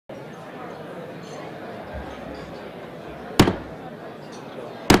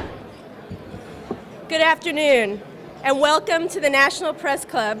Good afternoon, and welcome to the National Press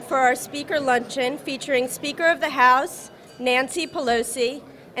Club for our speaker luncheon featuring Speaker of the House, Nancy Pelosi,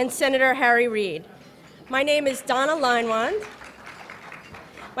 and Senator Harry Reid. My name is Donna Leinwand.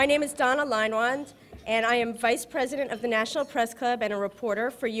 And I am Vice President of the National Press Club and a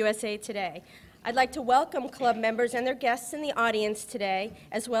reporter for USA Today. I'd like to welcome club members and their guests in the audience today,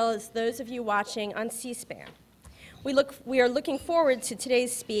 as well as those of you watching on C-SPAN. We are looking forward to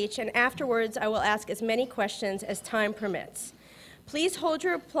today's speech, and afterwards I will ask as many questions as time permits. Please hold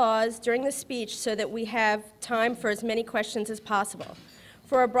your applause during the speech so that we have time for as many questions as possible.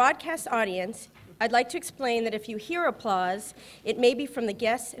 For our broadcast audience, I'd like to explain that if you hear applause, it may be from the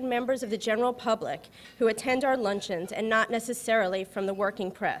guests and members of the general public who attend our luncheons and not necessarily from the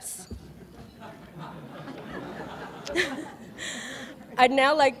working press. I'd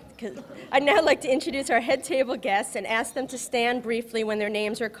now like to introduce our head table guests and ask them to stand briefly when their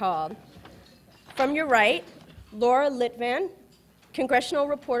names are called. From your right, Laura Litvan, congressional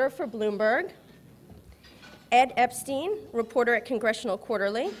reporter for Bloomberg. Ed Epstein, reporter at Congressional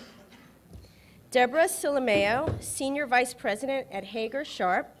Quarterly. Deborah Silameo, senior vice president at Hager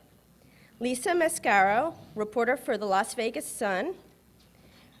Sharp. Lisa Mascaro, reporter for the Las Vegas Sun.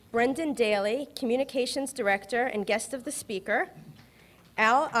 Brendan Daly, communications director and guest of the speaker.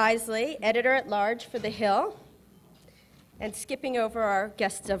 Al Isley, editor-at-large for The Hill. And skipping over our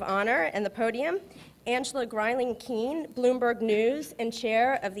guests of honor and the podium, Angela Greiling-Keene, Bloomberg News and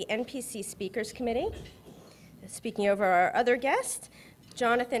chair of the NPC Speakers Committee. Speaking over our other guest,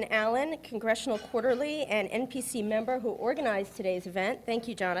 Jonathan Allen, Congressional Quarterly and NPC member who organized today's event. Thank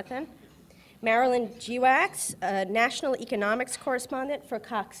you, Jonathan. Marilyn Giwax, a national economics correspondent for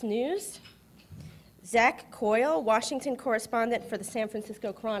Cox News. Zach Coyle, Washington correspondent for the San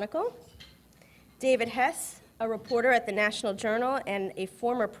Francisco Chronicle. David Hess, a reporter at the National Journal and a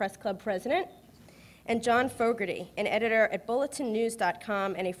former press club president. And John Fogarty, an editor at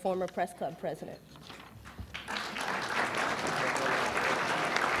bulletinnews.com and a former press club president.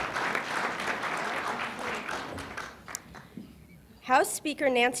 House Speaker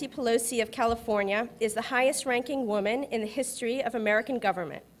Nancy Pelosi of California is the highest-ranking woman in the history of American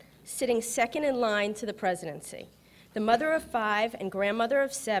government, sitting second in line to the presidency. The mother of 5 and grandmother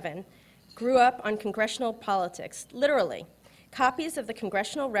of 7 grew up on congressional politics, literally. Copies of the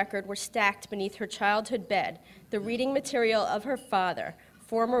congressional record were stacked beneath her childhood bed, the reading material of her father,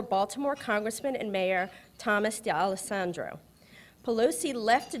 former Baltimore Congressman and Mayor Thomas D'Alessandro. Pelosi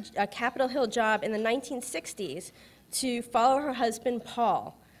left a Capitol Hill job in the 1960s to follow her husband,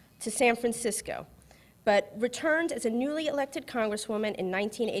 Paul, to San Francisco, but returned as a newly elected congresswoman in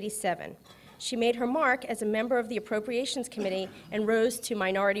 1987. She made her mark as a member of the Appropriations Committee and rose to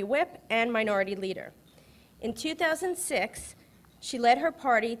Minority Whip and Minority Leader. In 2006, she led her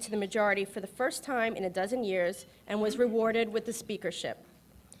party to the majority for the first time in a dozen years and was rewarded with the speakership.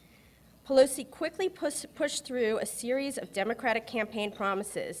 Pelosi quickly pushed through a series of Democratic campaign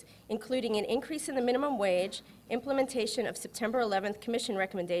promises, including an increase in the minimum wage, implementation of September 11th Commission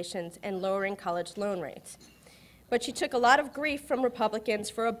recommendations, and lowering college loan rates. But she took a lot of grief from Republicans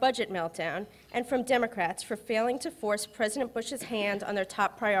for a budget meltdown and from Democrats for failing to force President Bush's hand on their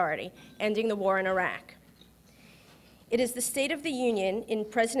top priority, ending the war in Iraq. It is the State of the Union in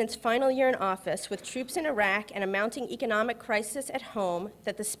President's final year in office, with troops in Iraq and a mounting economic crisis at home,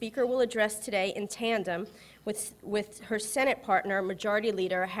 that the Speaker will address today in tandem with her Senate partner, Majority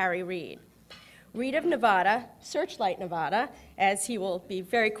Leader Harry Reid. Reid of Nevada, Searchlight Nevada, as he will be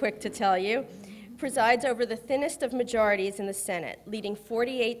very quick to tell you, presides over the thinnest of majorities in the Senate, leading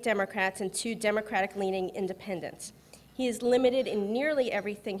 48 Democrats and 2 Democratic-leaning independents. He is limited in nearly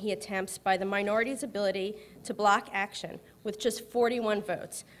everything he attempts by the minority's ability to block action with just 41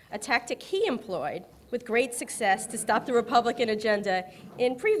 votes, a tactic he employed with great success to stop the Republican agenda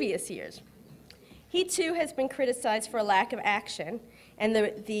in previous years. He, too, has been criticized for a lack of action and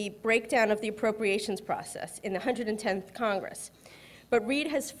the breakdown of the appropriations process in the 110th Congress. But Reid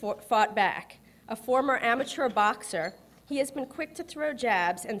has fought back. A former amateur boxer, he has been quick to throw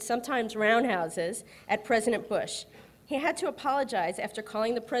jabs and sometimes roundhouses at President Bush. He had to apologize after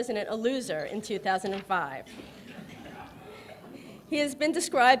calling the president a loser in 2005. He has been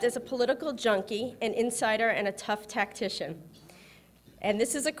described as a political junkie, an insider, and a tough tactician. And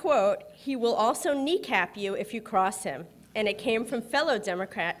this is a quote, "He will also kneecap you if you cross him." And it came from fellow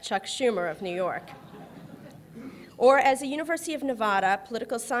Democrat Chuck Schumer of New York. Or as a University of Nevada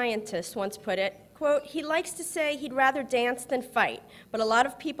political scientist once put it, quote, "He likes to say he'd rather dance than fight, but a lot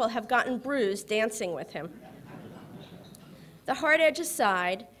of people have gotten bruised dancing with him." The hard edge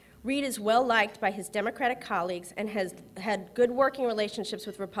aside, Reid is well liked by his Democratic colleagues and has had good working relationships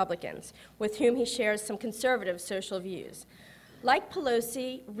with Republicans, with whom he shares some conservative social views. Like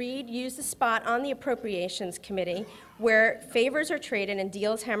Pelosi, Reid used the spot on the Appropriations Committee where favors are traded and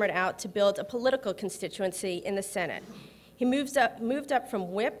deals hammered out to build a political constituency in the Senate. He moved up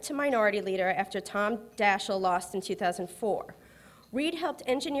from whip to minority leader after Tom Daschle lost in 2004. Reid helped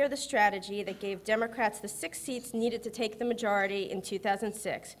engineer the strategy that gave Democrats the 6 seats needed to take the majority in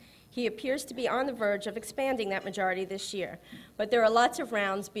 2006. He appears to be on the verge of expanding that majority this year. But there are lots of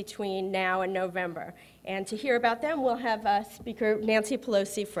rounds between now and November. And to hear about them, we'll have Speaker Nancy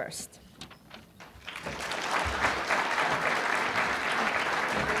Pelosi first.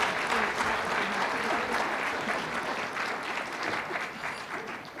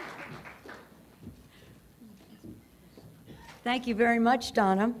 Thank you very much,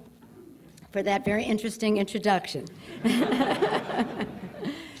 Donna, for that very interesting introduction.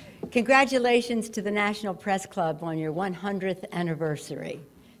 Congratulations to the National Press Club on your 100th anniversary.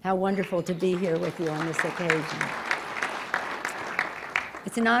 How wonderful to be here with you on this occasion.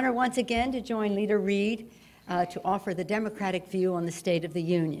 It's an honor once again to join Leader Reid to offer the Democratic view on the State of the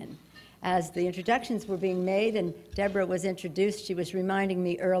Union. As the introductions were being made and Deborah was introduced, she was reminding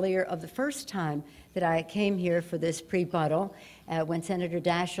me earlier of the first time that I came here for this rebuttal when Senator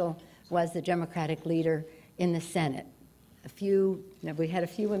Daschle was the Democratic leader in the Senate. We had a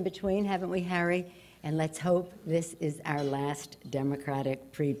few in between, haven't we, Harry? And let's hope this is our last Democratic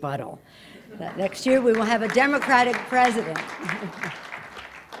rebuttal. Next year we will have a Democratic president.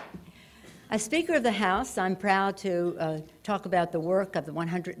 As Speaker of the House, I'm proud to talk about the work of the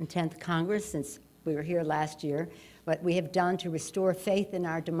 110th Congress, since we were here last year, what we have done to restore faith in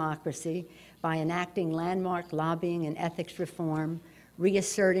our democracy by enacting landmark lobbying and ethics reform,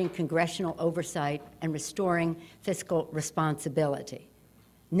 reasserting congressional oversight, and restoring fiscal responsibility.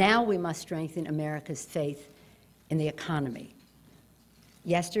 Now we must strengthen America's faith in the economy.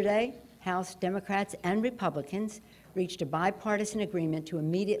 Yesterday, House Democrats and Republicans reached a bipartisan agreement to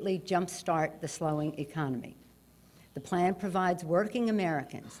immediately jumpstart the slowing economy. The plan provides working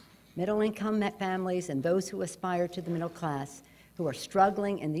Americans, middle-income families, and those who aspire to the middle class who are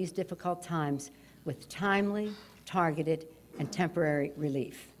struggling in these difficult times with timely, targeted, and temporary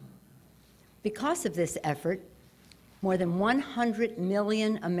relief. Because of this effort, more than 100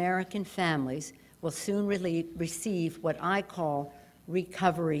 million American families will soon receive what I call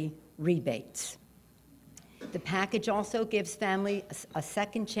recovery rebates. The package also gives families a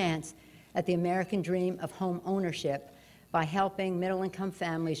second chance at the American dream of home ownership by helping middle-income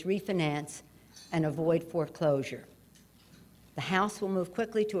families refinance and avoid foreclosure. The House will move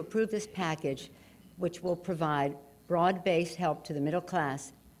quickly to approve this package, which will provide broad-based help to the middle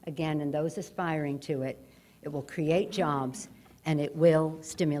class, again, and those aspiring to it. It will create jobs, and it will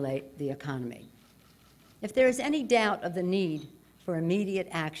stimulate the economy. If there is any doubt of the need for immediate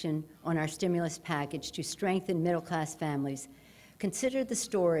action on our stimulus package to strengthen middle-class families, consider the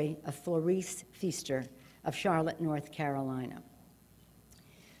story of Florice Feaster of Charlotte, North Carolina.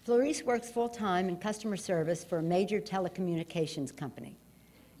 Florice works full-time in customer service for a major telecommunications company,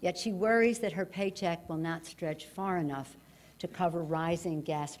 yet she worries that her paycheck will not stretch far enough to cover rising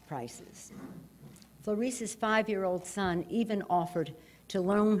gas prices. Florice's 5-year-old son even offered to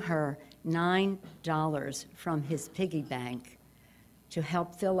loan her $9 from his piggy bank to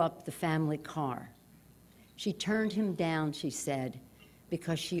help fill up the family car. She turned him down, she said,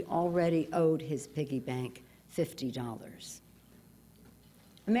 because she already owed his piggy bank $50.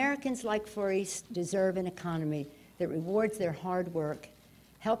 Americans like Florice deserve an economy that rewards their hard work,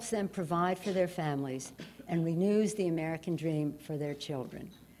 helps them provide for their families, and renews the American dream for their children.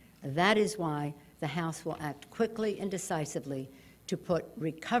 That is why the House will act quickly and decisively to put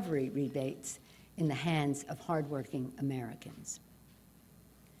recovery rebates in the hands of hardworking Americans.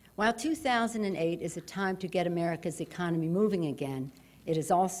 While 2008 is a time to get America's economy moving again, it is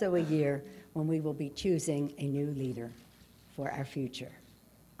also a year when we will be choosing a new leader for our future.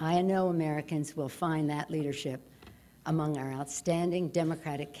 I know Americans will find that leadership among our outstanding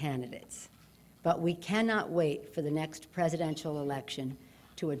Democratic candidates, but we cannot wait for the next presidential election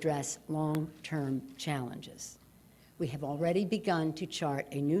to address long-term challenges. We have already begun to chart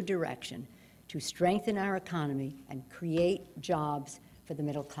a new direction to strengthen our economy and create jobs for the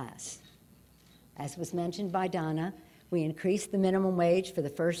middle class. As was mentioned by Donna, we increased the minimum wage for the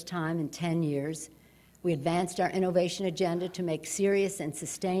first time in 10 years. We advanced our innovation agenda to make serious and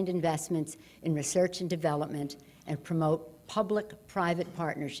sustained investments in research and development and promote public-private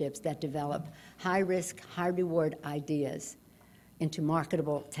partnerships that develop high-risk, high-reward ideas into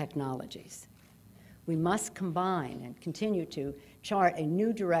marketable technologies. We must combine and continue to chart a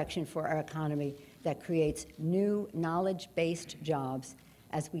new direction for our economy that creates new knowledge-based jobs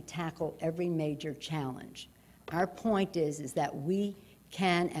as we tackle every major challenge. Our point is that we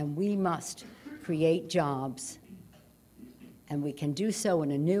can and we must create jobs, and we can do so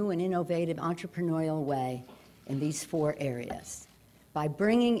in a new and innovative entrepreneurial way in these 4 areas. By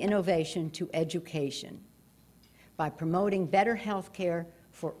bringing innovation to education, by promoting better health care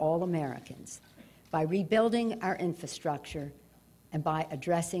for all Americans, by rebuilding our infrastructure, and by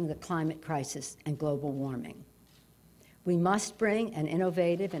addressing the climate crisis and global warming. We must bring an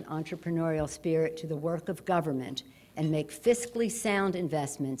innovative and entrepreneurial spirit to the work of government and make fiscally sound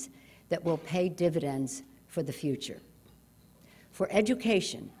investments that will pay dividends for the future. For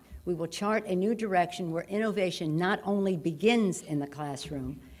education, we will chart a new direction where innovation not only begins in the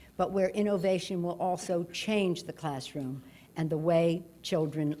classroom, but where innovation will also change the classroom and the way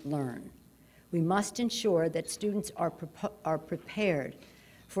children learn. We must ensure that students are prepared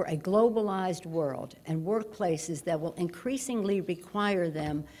for a globalized world and workplaces that will increasingly require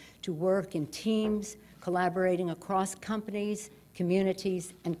them to work in teams, collaborating across companies,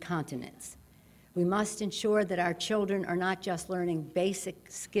 communities, and continents. We must ensure that our children are not just learning basic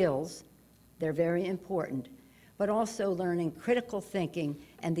skills, they're very important, but also learning critical thinking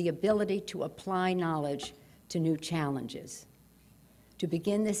and the ability to apply knowledge to new challenges. To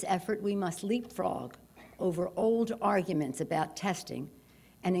begin this effort, we must leapfrog over old arguments about testing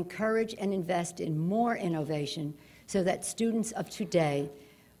and encourage and invest in more innovation so that students of today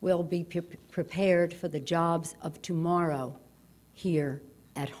will be prepared for the jobs of tomorrow here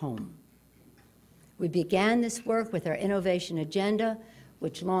at home. We began this work with our innovation agenda,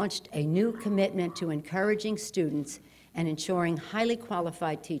 which launched a new commitment to encouraging students and ensuring highly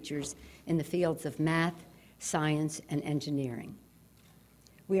qualified teachers in the fields of math, science, and engineering.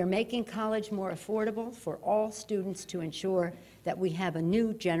 We are making college more affordable for all students to ensure that we have a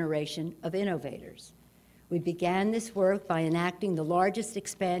new generation of innovators. We began this work by enacting the largest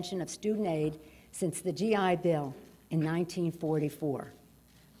expansion of student aid since the GI Bill in 1944.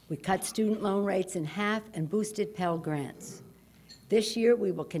 We cut student loan rates in half and boosted Pell Grants. This year,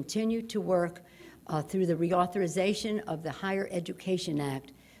 we will continue to work through the reauthorization of the Higher Education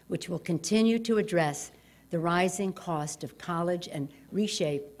Act, which will continue to address the rising cost of college and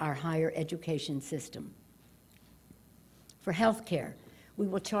reshape our higher education system. For health care, we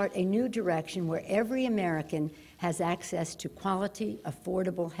will chart a new direction where every American has access to quality,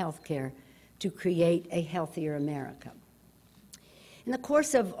 affordable health care to create a healthier America. In the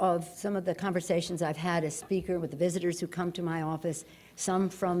course of some of the conversations I've had as speaker with the visitors who come to my office, some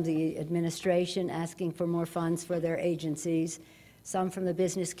from the administration asking for more funds for their agencies, some from the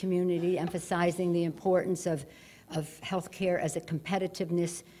business community emphasizing the importance of health care as a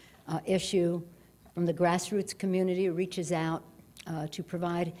competitiveness issue, from the grassroots community who reaches out to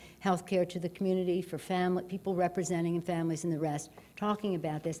provide health care to the community for people representing families and the rest, talking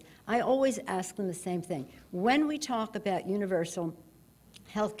about this. I always ask them the same thing. When we talk about universal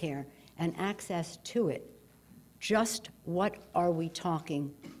health care and access to it, just what are we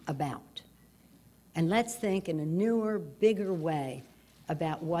talking about? And let's think in a newer, bigger way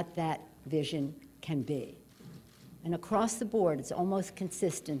about what that vision can be. And across the board, it's almost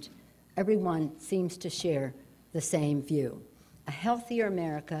consistent. Everyone seems to share the same view. A healthier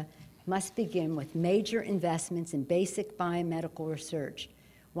America must begin with major investments in basic biomedical research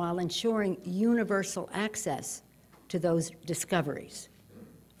while ensuring universal access to those discoveries.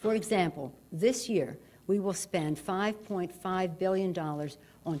 For example, this year, we will spend $5.5 billion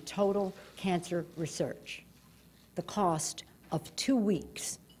on total cancer research, the cost of 2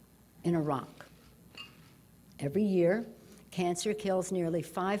 weeks in Iraq. Every year, cancer kills nearly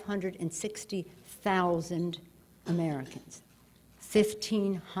 560,000 Americans,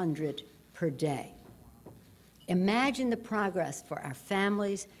 1,500 per day. Imagine the progress for our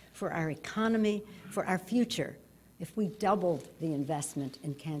families, for our economy, for our future, if we doubled the investment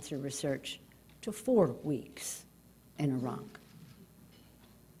in cancer research to 4 weeks in Iraq.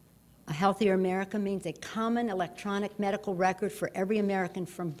 A healthier America means a common electronic medical record for every American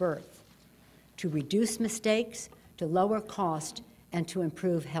from birth to reduce mistakes, to lower cost, and to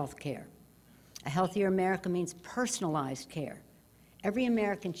improve health care. A healthier America means personalized care. Every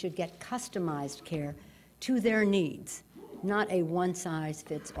American should get customized care to their needs, not a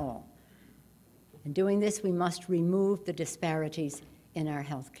one-size-fits-all. In doing this, we must remove the disparities in our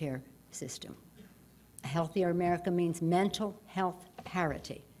health care system. A healthier America means mental health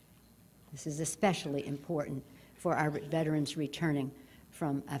parity. This is especially important for our veterans returning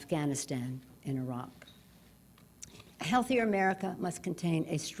from Afghanistan and Iraq. A healthier America must contain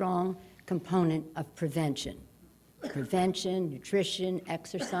a strong component of prevention. Prevention, nutrition,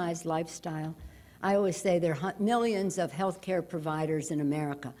 exercise, lifestyle. I always say there are millions of healthcare providers in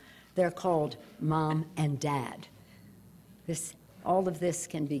America. They're called mom and dad. All of this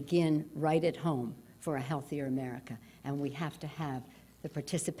can begin right at home for a healthier America, and we have to have the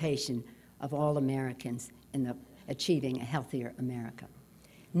participation of all Americans in achieving a healthier America.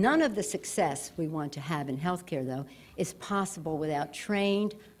 None of the success we want to have in healthcare, though, is possible without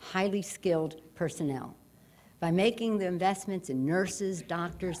trained, highly skilled personnel. By making the investments in nurses,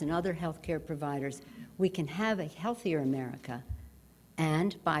 doctors, and other healthcare providers, we can have a healthier America,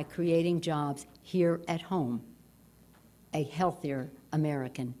 and by creating jobs here at home, a healthier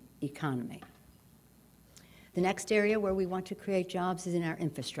American economy. The next area where we want to create jobs is in our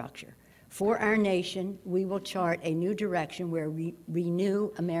infrastructure. For our nation, we will chart a new direction where we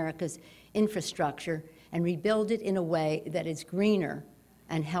renew America's infrastructure and rebuild it in a way that is greener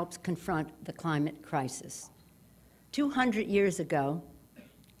and helps confront the climate crisis. 200 years ago,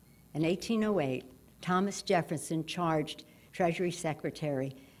 in 1808, Thomas Jefferson charged Treasury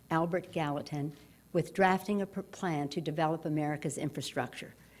Secretary Albert Gallatin with drafting a plan to develop America's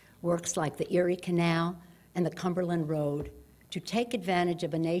infrastructure, works like the Erie Canal and the Cumberland Road, to take advantage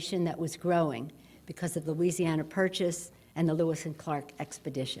of a nation that was growing because of the Louisiana Purchase and the Lewis and Clark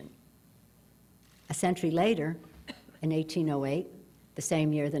expedition. A century later, in 1808, the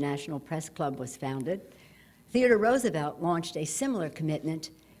same year the National Press Club was founded, Theodore Roosevelt launched a similar commitment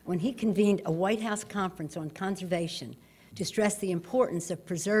when he convened a White House conference on conservation to stress the importance of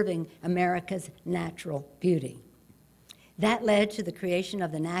preserving America's natural beauty. That led to the creation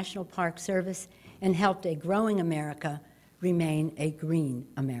of the National Park Service and helped a growing America remain a green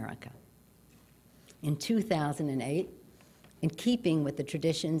America. In 2008, in keeping with the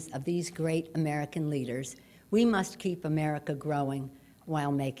traditions of these great American leaders, we must keep America growing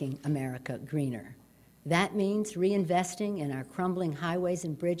while making America greener. That means reinvesting in our crumbling highways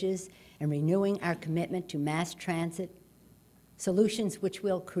and bridges and renewing our commitment to mass transit, solutions which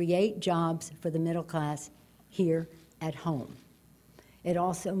will create jobs for the middle class here at home. It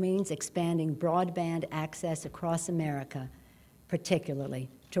also means expanding broadband access across America, particularly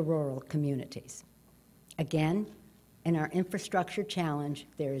to rural communities. Again, in our infrastructure challenge,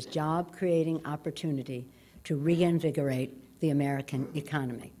 there is job-creating opportunity to reinvigorate the American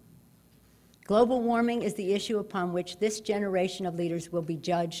economy. Global warming is the issue upon which this generation of leaders will be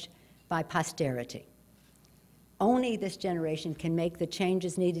judged by posterity. Only this generation can make the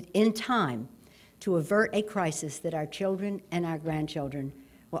changes needed in time to avert a crisis that our children and our grandchildren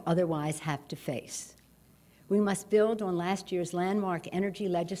will otherwise have to face. We must build on last year's landmark energy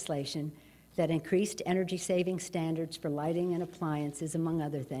legislation that increased energy-saving standards for lighting and appliances, among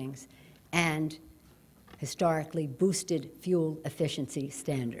other things, and historically boosted fuel efficiency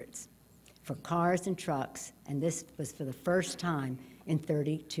standards for cars and trucks, and this was for the first time in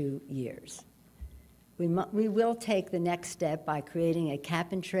 32 years. We will take the next step by creating a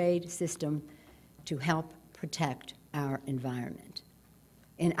cap-and-trade system to help protect our environment.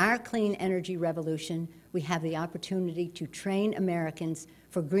 In our clean energy revolution, we have the opportunity to train Americans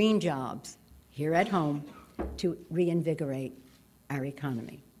for green jobs here at home to reinvigorate our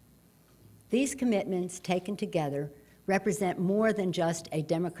economy. These commitments taken together represent more than just a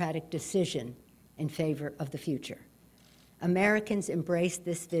democratic decision in favor of the future. Americans embrace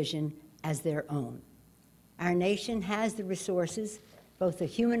this vision as their own. Our nation has the resources, both the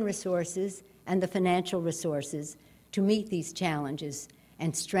human resources and the financial resources, to meet these challenges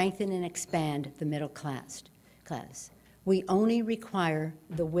and strengthen and expand the middle class. We only require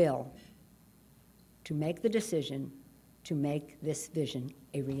the will to make the decision to make this vision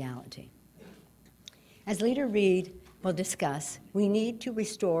a reality. As Leader Reid will discuss, we need to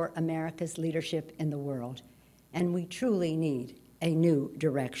restore America's leadership in the world, and we truly need a new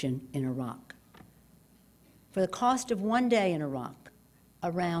direction in Iraq. For the cost of one day in Iraq,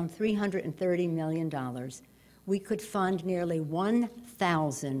 around $330 million, we could fund nearly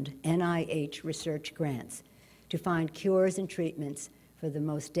 1,000 NIH research grants to find cures and treatments for the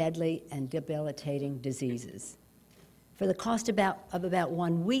most deadly and debilitating diseases. For the cost of about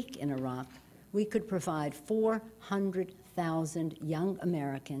 1 week in Iraq, we could provide 400,000 young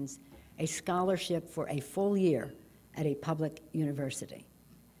Americans a scholarship for a full year at a public university.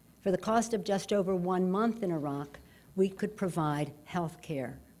 For the cost of just over 1 month in Iraq, we could provide health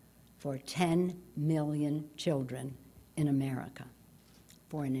care for 10 million children in America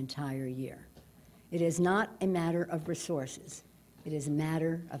for an entire year. It is not a matter of resources. It is a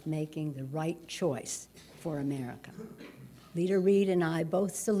matter of making the right choice for America. Leader Reid and I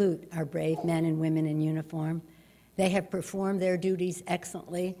both salute our brave men and women in uniform They have performed their duties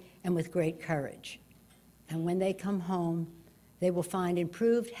excellently and with great courage. And when they come home, they will find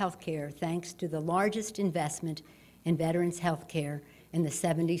improved health care thanks to the largest investment in veterans' health care in the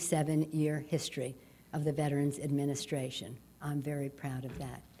 77-year history of the Veterans Administration. I'm very proud of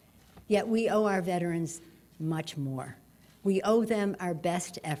that. Yet we owe our veterans much more. We owe them our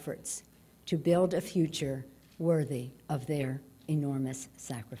best efforts to build a future worthy of their enormous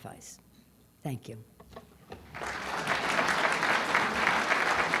sacrifice. Thank you.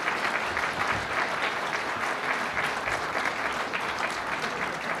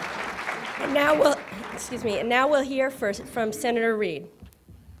 And now we'll hear first from Senator Reid.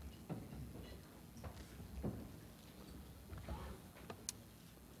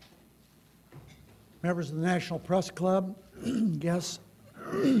 Members of the National Press Club, guests,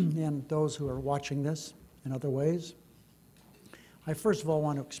 and those who are watching this in other ways, I first of all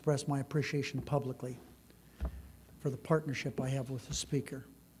want to express my appreciation publicly for the partnership I have with the Speaker.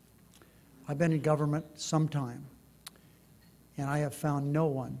 I've been in government some time, and I have found no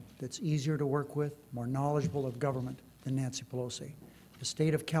one that's easier to work with, more knowledgeable of government than Nancy Pelosi. The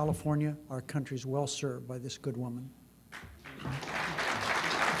state of California, our country is well served by this good woman.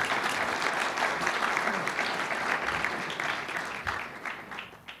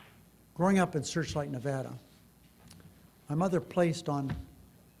 Growing up in Searchlight, Nevada, my mother placed on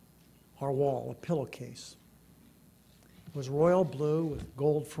our wall a pillowcase. It was royal blue with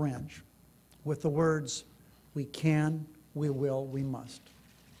gold fringe, with the words, "We can, we will, we must."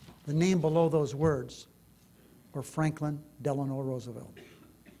 The name below those words were Franklin Delano Roosevelt.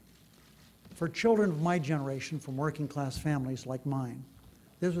 For children of my generation from working class families like mine,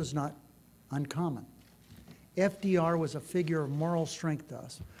 this was not uncommon. FDR was a figure of moral strength to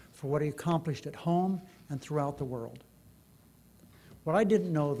us for what he accomplished at home and throughout the world. What I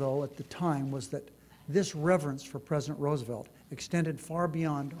didn't know, though, at the time was that this reverence for President Roosevelt extended far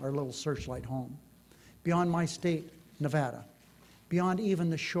beyond our little Searchlight home, beyond my state, Nevada, beyond even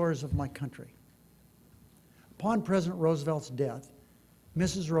the shores of my country. Upon President Roosevelt's death,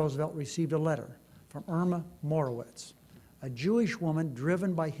 Mrs. Roosevelt received a letter from Irma Morowitz, a Jewish woman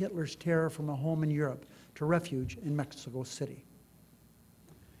driven by Hitler's terror from a home in Europe to refuge in Mexico City.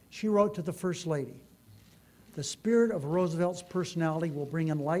 She wrote to the First Lady, "The spirit of Roosevelt's personality will bring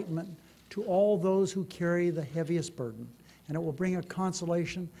enlightenment to all those who carry the heaviest burden, and it will bring a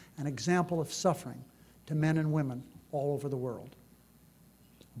consolation, an example of suffering to men and women all over the world."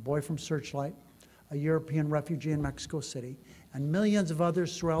 A boy from Searchlight, a European refugee in Mexico City, and millions of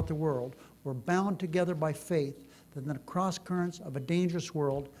others throughout the world were bound together by faith that in the cross currents of a dangerous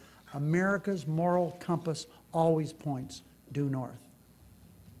world, America's moral compass always points due north.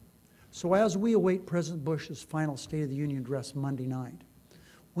 So as we await President Bush's final State of the Union address Monday night,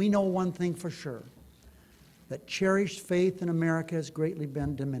 we know one thing for sure, that cherished faith in America has greatly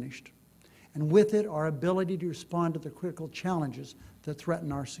been diminished, and with it, our ability to respond to the critical challenges that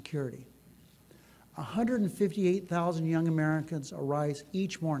threaten our security. 158,000 young Americans arise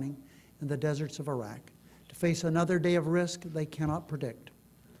each morning in the deserts of Iraq to face another day of risk they cannot predict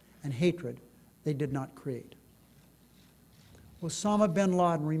and hatred they did not create. Osama bin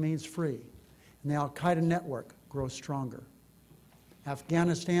Laden remains free, and the al-Qaeda network grows stronger.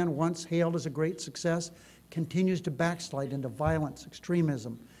 Afghanistan, once hailed as a great success, continues to backslide into violence,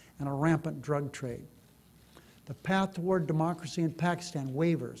 extremism, and a rampant drug trade. The path toward democracy in Pakistan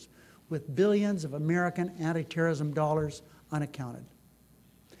wavers, with billions of American anti-terrorism dollars unaccounted.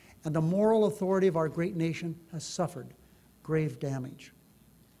 And the moral authority of our great nation has suffered grave damage.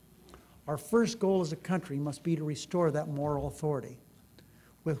 Our first goal as a country must be to restore that moral authority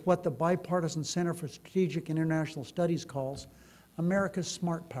with what the Bipartisan Center for Strategic and International Studies calls America's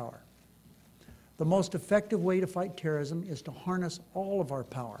smart power. The most effective way to fight terrorism is to harness all of our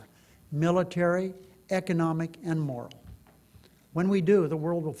power, military, economic, and moral. When we do, the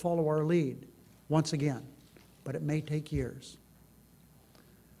world will follow our lead once again, but it may take years.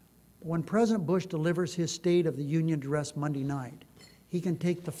 When President Bush delivers his State of the Union address Monday night, he can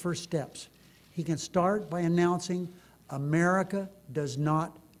take the first steps. He can start by announcing America does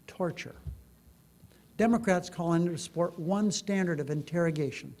not torture. Democrats call on him to support one standard of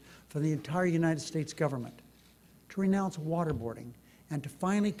interrogation for the entire United States government, to renounce waterboarding, and to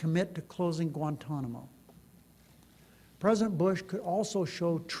finally commit to closing Guantanamo. President Bush could also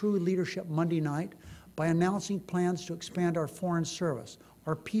show true leadership Monday night by announcing plans to expand our Foreign Service,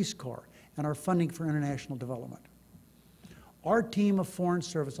 our Peace Corps, and our funding for international development. Our team of Foreign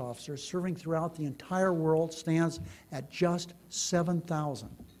Service officers serving throughout the entire world stands at just 7,000,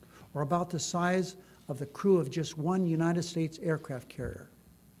 or about the size of the crew of just one United States aircraft carrier.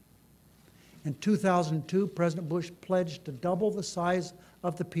 In 2002, President Bush pledged to double the size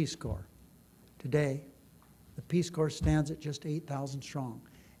of the Peace Corps. Today, the Peace Corps stands at just 8,000 strong,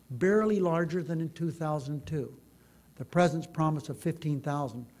 barely larger than in 2002. The President's promise of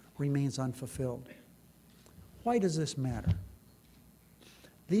 15,000 remains unfulfilled. Why does this matter?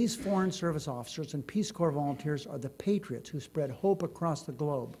 These Foreign Service officers and Peace Corps volunteers are the patriots who spread hope across the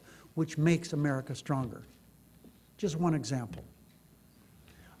globe, which makes America stronger. Just one example.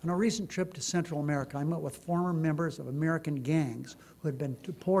 On a recent trip to Central America, I met with former members of American gangs who had been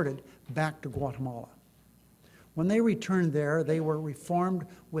deported back to Guatemala. When they returned there, they were reformed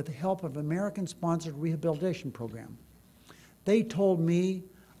with the help of an American-sponsored rehabilitation program. They told me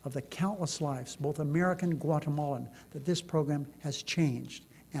of the countless lives, both American and Guatemalan, that this program has changed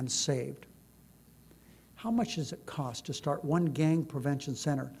and saved. How much does it cost to start one gang prevention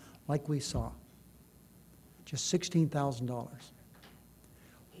center like we saw? Just $16,000.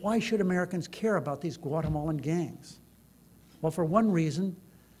 Why should Americans care about these Guatemalan gangs? Well, for one reason,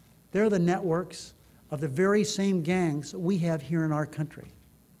 they're the networks of the very same gangs that we have here in our country.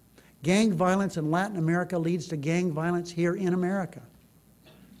 Gang violence in Latin America leads to gang violence here in America.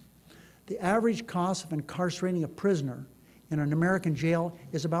 The average cost of incarcerating a prisoner in an American jail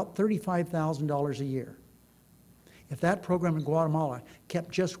is about $35,000 a year. If that program in Guatemala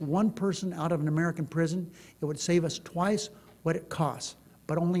kept just one person out of an American prison, it would save us twice what it costs,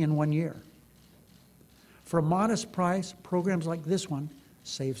 but only in 1 year. For a modest price, programs like this one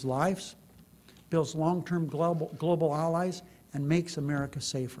saves lives, builds long-term global allies, and makes America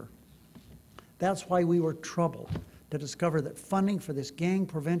safer. That's why we were troubled to discover that funding for this gang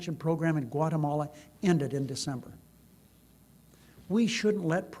prevention program in Guatemala ended in December. We shouldn't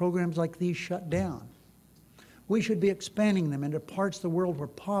let programs like these shut down. We should be expanding them into parts of the world where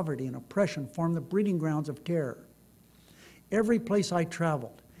poverty and oppression form the breeding grounds of terror. Every place I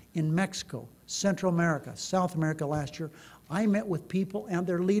traveled, in Mexico, Central America, South America last year, I met with people and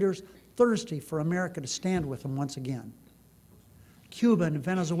their leaders thirsty for America to stand with them once again. Cuba and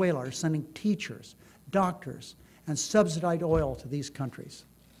Venezuela are sending teachers, doctors, and subsidized oil to these countries.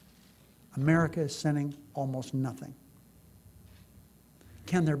 America is sending almost nothing.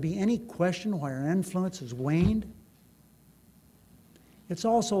 Can there be any question why our influence has waned? It's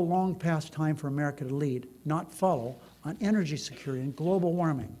also long past time for America to lead, not follow, on energy security and global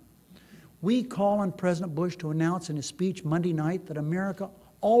warming. We call on President Bush to announce in his speech Monday night that America,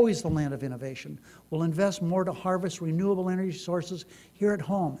 always the land of innovation, will invest more to harvest renewable energy sources here at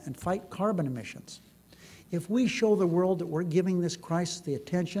home and fight carbon emissions. If we show the world that we're giving this crisis the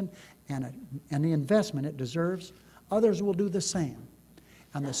attention and the investment it deserves, others will do the same.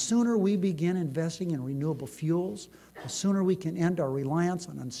 And the sooner we begin investing in renewable fuels, the sooner we can end our reliance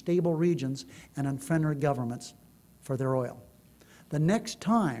on unstable regions and unfriendly governments for their oil. The next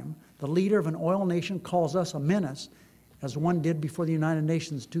time the leader of an oil nation calls us a menace, as one did before the United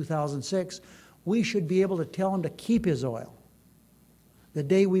Nations in 2006, we should be able to tell him to keep his oil. The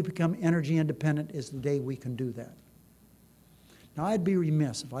day we become energy independent is the day we can do that. Now, I'd be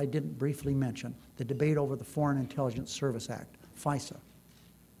remiss if I didn't briefly mention the debate over the Foreign Intelligence Service Act, FISA.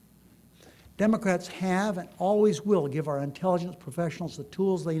 Democrats have and always will give our intelligence professionals the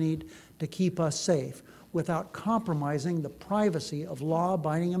tools they need to keep us safe without compromising the privacy of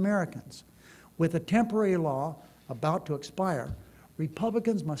law-abiding Americans. With a temporary law about to expire,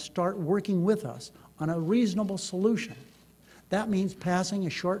 Republicans must start working with us on a reasonable solution. That means passing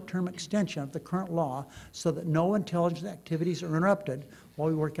a short-term extension of the current law so that no intelligence activities are interrupted while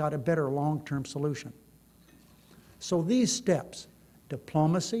we work out a better long-term solution. So these steps,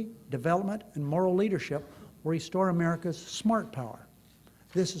 diplomacy, development, and moral leadership, will restore America's smart power.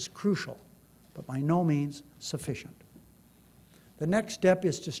 This is crucial, but by no means sufficient. The next step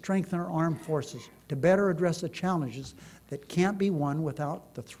is to strengthen our armed forces to better address the challenges that can't be won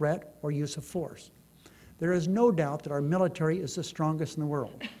without the threat or use of force. There is no doubt that our military is the strongest in the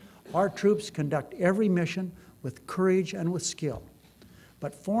world. Our troops conduct every mission with courage and with skill.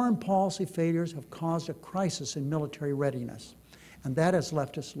 But foreign policy failures have caused a crisis in military readiness, and that has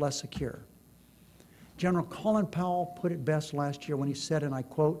left us less secure. General Colin Powell put it best last year when he said, and I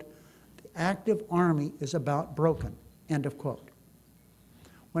quote, "The active army is about broken," end of quote.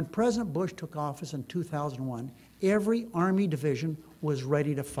 When President Bush took office in 2001, every Army division was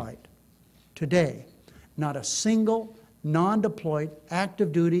ready to fight. Today, not a single non-deployed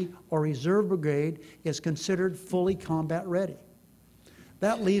active duty or reserve brigade is considered fully combat ready.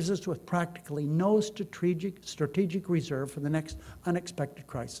 That leaves us with practically no strategic reserve for the next unexpected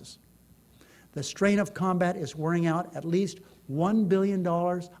crisis. The strain of combat is wearing out at least $1 billion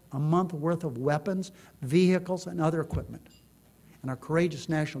a month worth of weapons, vehicles, and other equipment. and our courageous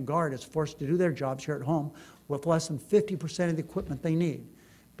National Guard is forced to do their jobs here at home with less than 50% of the equipment they need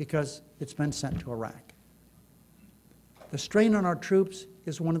because it's been sent to Iraq. The strain on our troops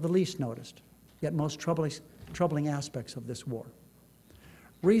is one of the least noticed, yet most troubling aspects of this war.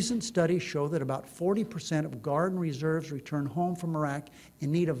 Recent studies show that about 40% of Guard and reserves return home from Iraq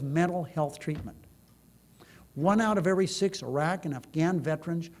in need of mental health treatment. 1 out of every 6 Iraq and Afghan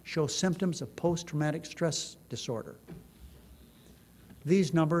veterans show symptoms of post-traumatic stress disorder.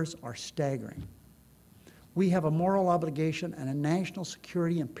 These numbers are staggering. We have a moral obligation and a national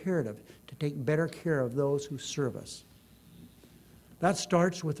security imperative to take better care of those who serve us. That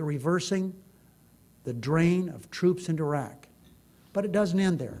starts with reversing the drain of troops into Iraq. But it doesn't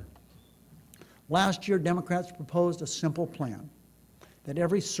end there. Last year, Democrats proposed a simple plan, that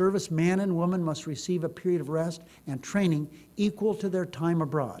every serviceman and woman must receive a period of rest and training equal to their time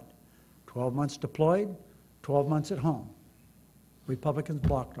abroad. 12 months deployed, 12 months at home. Republicans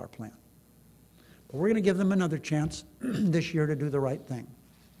blocked our plan. But we're going to give them another chance this year to do the right thing.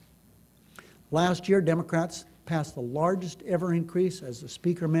 Last year, Democrats passed the largest ever increase, as the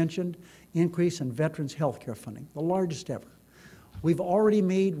Speaker mentioned, increase in veterans' health care funding, the largest ever. We've already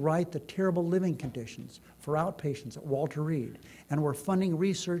made right the terrible living conditions for outpatients at Walter Reed, and we're funding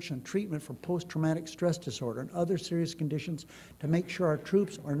research and treatment for post-traumatic stress disorder and other serious conditions to make sure our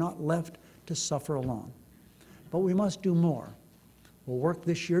troops are not left to suffer alone. But we must do more. We'll work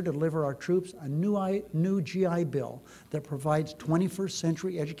this year to deliver our troops a new GI Bill that provides 21st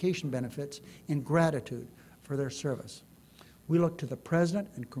century education benefits in gratitude for their service. We look to the President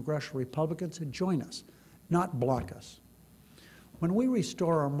and congressional Republicans to join us, not block us. When we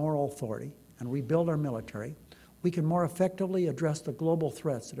restore our moral authority and rebuild our military, we can more effectively address the global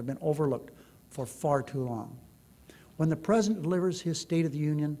threats that have been overlooked for far too long. When the President delivers his State of the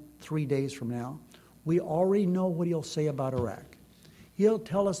Union 3 days from now, we already know what he'll say about Iraq. He'll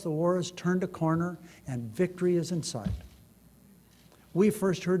tell us the war has turned a corner and victory is in sight. We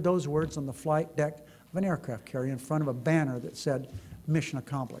first heard those words on the flight deck of an aircraft carrier in front of a banner that said, "Mission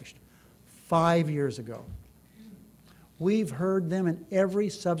accomplished," 5 years ago. We've heard them in every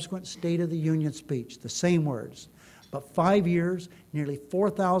subsequent State of the Union speech, the same words. But 5 years, nearly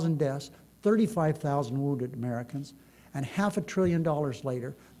 4,000 deaths, 35,000 wounded Americans, and $500 billion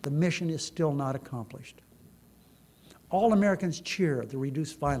later, the mission is still not accomplished. All Americans cheer the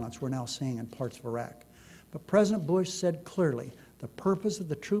reduced violence we're now seeing in parts of Iraq. But President Bush said clearly the purpose of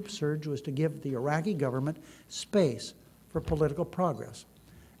the troop surge was to give the Iraqi government space for political progress.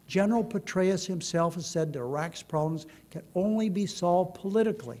 General Petraeus himself has said that Iraq's problems can only be solved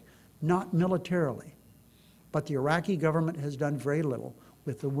politically, not militarily. But the Iraqi government has done very little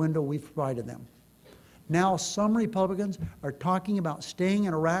with the window we've provided them. Now some Republicans are talking about staying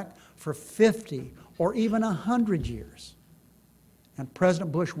in Iraq for 50 or even 100 years. And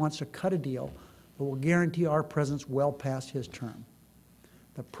President Bush wants to cut a deal that will guarantee our presence well past his term.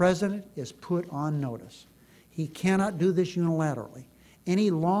 The President is put on notice. He cannot do this unilaterally.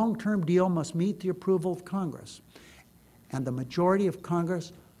 Any long-term deal must meet the approval of Congress. And the majority of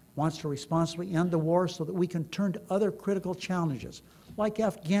Congress wants to responsibly end the war so that we can turn to other critical challenges, like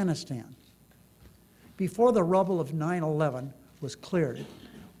Afghanistan. Before the rubble of 9/11 was cleared,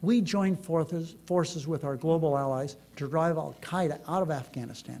 we joined forces with our global allies to drive al-Qaeda out of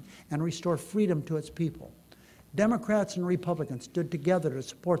Afghanistan and restore freedom to its people. Democrats and Republicans stood together to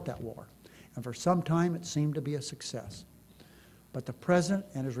support that war, and for some time it seemed to be a success. But the President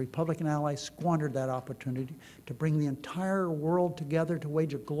and his Republican allies squandered that opportunity to bring the entire world together to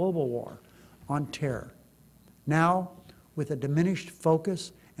wage a global war on terror. Now, with a diminished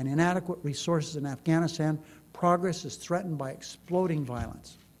focus and inadequate resources in Afghanistan, progress is threatened by exploding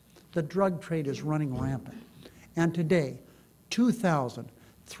violence. The drug trade is running rampant. And today,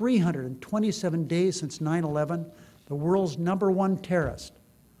 2,327 days since 9/11, the world's #1 terrorist,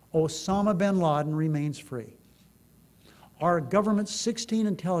 Osama bin Laden, remains free. Our government's 16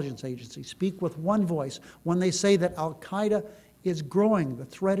 intelligence agencies speak with one voice when they say that al-Qaeda is growing, the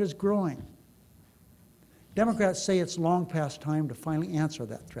threat is growing. Democrats say it's long past time to finally answer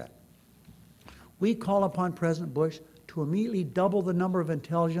that threat. We call upon President Bush to immediately double the number of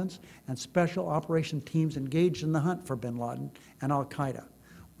intelligence and special operation teams engaged in the hunt for bin Laden and al-Qaeda.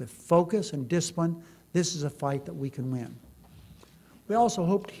 With focus and discipline, this is a fight that we can win. We also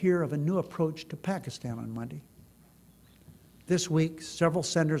hope to hear of a new approach to Pakistan on Monday. This week, several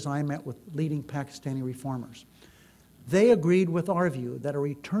senators I met with leading Pakistani reformers. They agreed with our view that a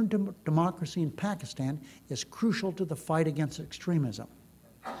return to democracy in Pakistan is crucial to the fight against extremism.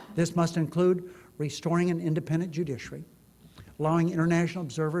 This must include restoring an independent judiciary, allowing international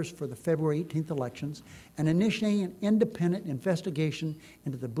observers for the February 18th elections, and initiating an independent investigation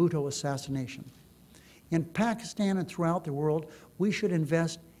into the Bhutto assassination. In Pakistan and throughout the world, we should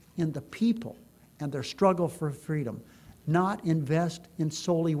invest in the people and their struggle for freedom, not invest in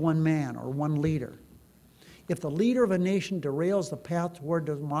solely one man or one leader. If the leader of a nation derails the path toward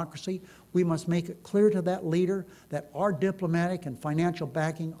democracy, we must make it clear to that leader that our diplomatic and financial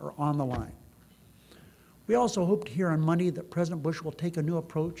backing are on the line. We also hope to hear on Monday that President Bush will take a new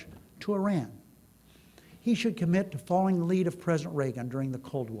approach to Iran. He should commit to following the lead of President Reagan during the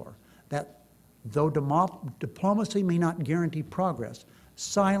Cold War, that though diplomacy may not guarantee progress,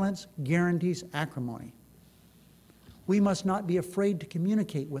 silence guarantees acrimony. We must not be afraid to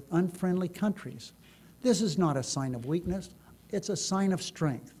communicate with unfriendly countries. This is not a sign of weakness, it's a sign of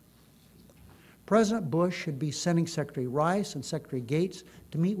strength. President Bush should be sending Secretary Rice and Secretary Gates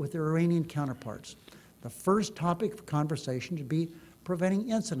to meet with their Iranian counterparts. The first topic of conversation should be preventing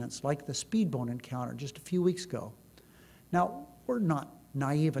incidents like the speedboat encounter just a few weeks ago. Now, we're not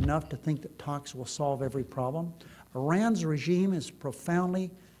naive enough to think that talks will solve every problem. Iran's regime is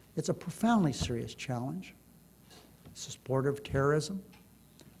a profoundly serious challenge. It's a supporter of terrorism,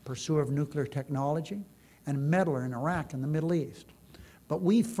 pursuer of nuclear technology, and meddler in Iraq and the Middle East. But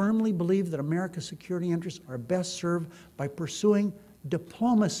we firmly believe that America's security interests are best served by pursuing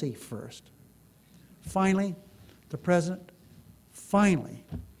diplomacy first. Finally, the President,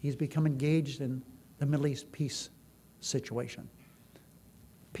 he's become engaged in the Middle East peace situation.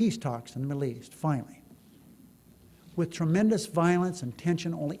 Peace talks in the Middle East, finally. With tremendous violence and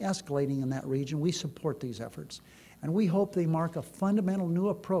tension only escalating in that region, we support these efforts, and we hope they mark a fundamental new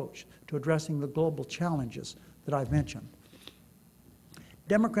approach to addressing the global challenges that I've mentioned.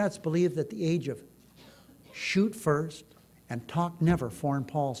 Democrats believe that the age of shoot first and talk never foreign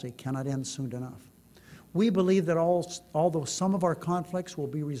policy cannot end soon enough. We believe that although some of our conflicts will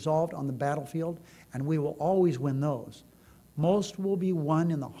be resolved on the battlefield, and we will always win those, most will be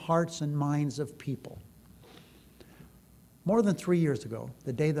won in the hearts and minds of people. More than 3 years ago,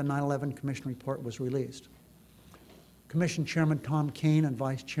 the day the 9/11 Commission report was released, Commission Chairman Tom Kean and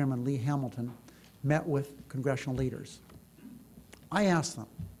Vice Chairman Lee Hamilton met with congressional leaders. I asked them,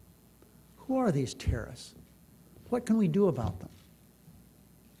 who are these terrorists? What can we do about them?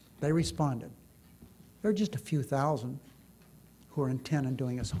 They responded, there are just a few thousand who are intent on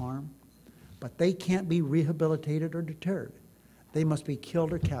doing us harm, but they can't be rehabilitated or deterred. They must be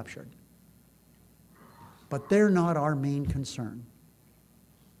killed or captured. But they're not our main concern.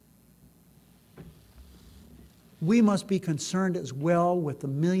 We must be concerned as well with the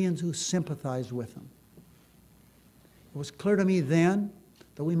millions who sympathize with them. It was clear to me then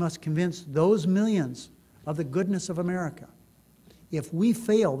that we must convince those millions of the goodness of America. If we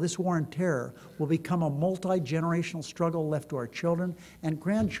fail, this war on terror will become a multi-generational struggle left to our children and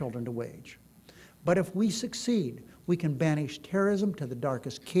grandchildren to wage. But if we succeed, we can banish terrorism to the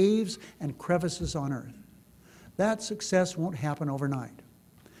darkest caves and crevices on earth. That success won't happen overnight.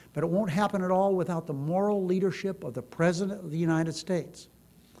 But it won't happen at all without the moral leadership of the President of the United States.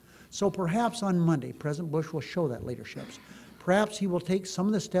 So perhaps on Monday, President Bush will show that leadership. Perhaps he will take some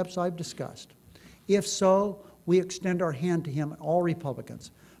of the steps I've discussed. If so, we extend our hand to him and all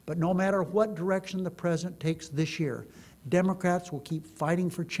Republicans. But no matter what direction the President takes this year, Democrats will keep fighting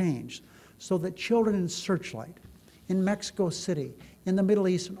for change so that children in Searchlight, in Mexico City, in the Middle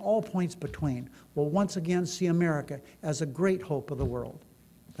East, and all points between will once again see America as a great hope of the world.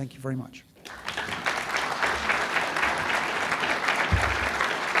 Thank you very much.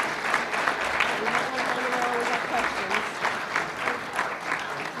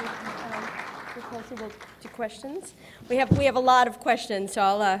 To questions. We have a lot of questions, so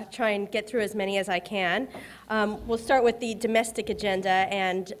I'll try and get through as many as I can. We'll start with the domestic agenda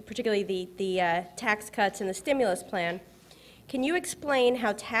and particularly the tax cuts and the stimulus plan. Can you explain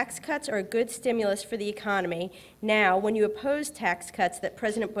how tax cuts are a good stimulus for the economy now when you oppose tax cuts that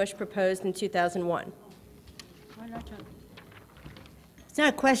President Bush proposed in 2001? It's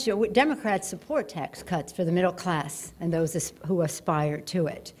not a question. Democrats support tax cuts for the middle class and those who aspire to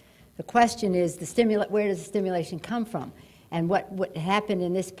it. The question is, where does the stimulation come from? And what happened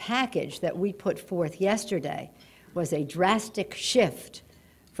in this package that we put forth yesterday was a drastic shift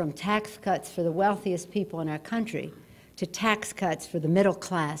from tax cuts for the wealthiest people in our country to tax cuts for the middle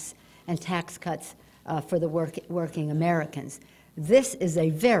class and tax cuts for the working Americans. This is a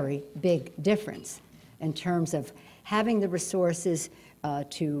very big difference in terms of having the resources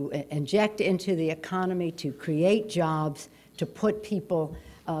to inject into the economy, to create jobs, to put people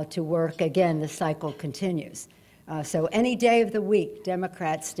to work. Again, the cycle continues. So any day of the week,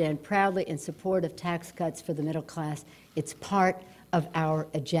 Democrats stand proudly in support of tax cuts for the middle class, It's part of our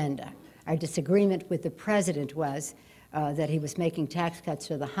agenda. Our disagreement with the president was that he was making tax cuts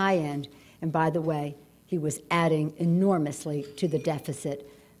for the high end, and by the way, he was adding enormously to the deficit.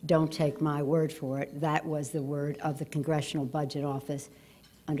 Don't take my word for it. That was the word of the Congressional Budget Office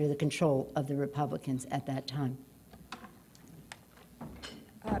under the control of the Republicans at that time.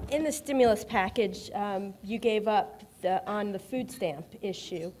 In the stimulus package, you gave up on the food stamp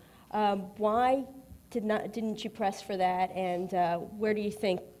issue. Why didn't you press for that, and where do you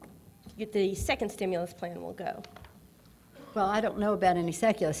think the second stimulus plan will go? Well, I don't know about any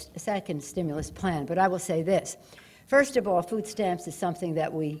second stimulus plan, but I will say this. First of all, food stamps is something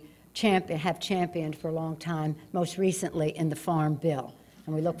that we have championed for a long time, most recently in the Farm Bill.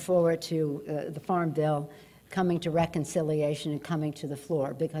 And we look forward to the Farm Bill coming to reconciliation and coming to the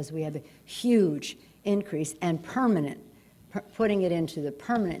floor, because we have a huge increase and putting it into the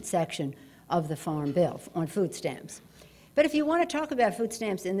permanent section of the Farm Bill on food stamps. But if you want to talk about food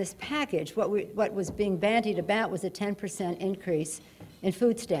stamps in this package, what was being bandied about was a 10% increase in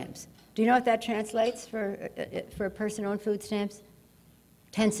food stamps. Do you know what that translates for a person on food stamps?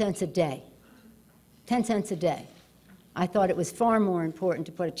 10 cents a day. 10 cents a day. I thought it was far more important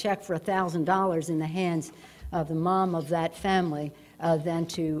to put a check for $1,000 in the hands of the mom of that family than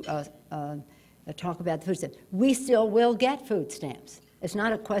to talk about the food stamps. We still will get food stamps. It's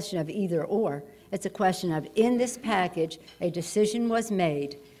not a question of either or. It's a question of, in this package, a decision was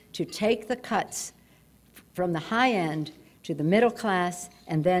made to take the cuts from the high end to the middle class,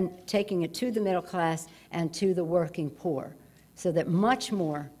 and then taking it to the middle class and to the working poor, so that much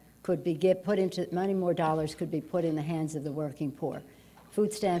more could be many more dollars could be put in the hands of the working poor.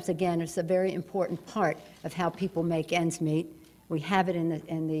 Food stamps, again, is a very important part of how people make ends meet. We have it in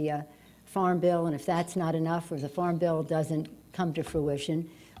the Farm Bill, and if that's not enough, or the Farm Bill doesn't come to fruition,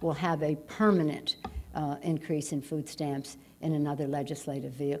 we'll have a permanent increase in food stamps in another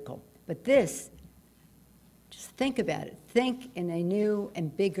legislative vehicle. But this, just think about it. Think in a new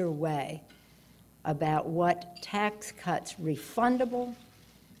and bigger way about what tax cuts, refundable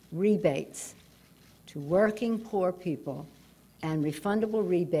rebates to working poor people and refundable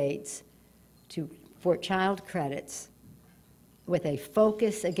rebates for child credits, with a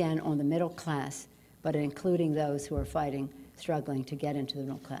focus, again, on the middle class, but including those who are struggling to get into the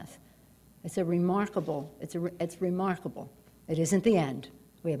middle class. It's remarkable. It isn't the end.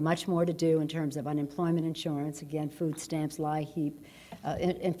 We have much more to do in terms of unemployment insurance, again, food stamps, LIHEAP,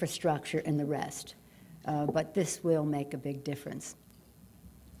 infrastructure, and the rest. But this will make a big difference.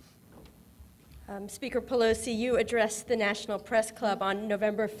 Speaker Pelosi, you addressed the National Press Club on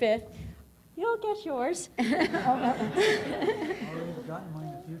November 5th. You'll get yours. I've already gotten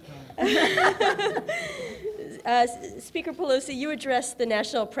mine a few times. Speaker Pelosi, you addressed the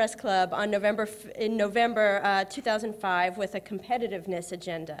National Press Club on November 2005 with a competitiveness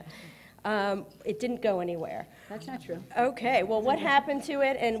agenda. It didn't go anywhere. That's not true. Okay. Well, what happened to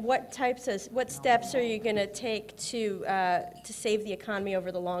it, and what steps are you going to take to save the economy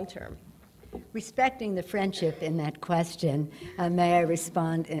over the long term? Respecting the friendship in that question, may I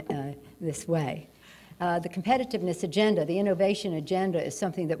respond this way. The competitiveness agenda, the innovation agenda, is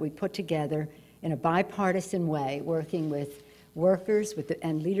something that we put together in a bipartisan way, working with workers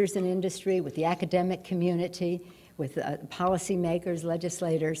and leaders in industry, with the academic community, with policymakers,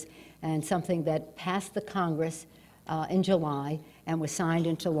 legislators, and something that passed the Congress in July and was signed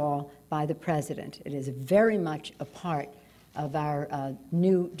into law by the President. It is very much a part of our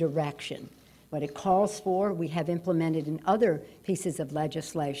new direction. What it calls for, we have implemented in other pieces of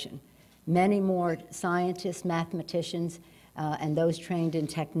legislation. Many more scientists, mathematicians, and those trained in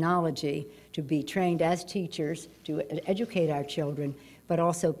technology to be trained as teachers to educate our children, but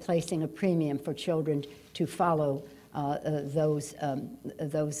also placing a premium for children to follow those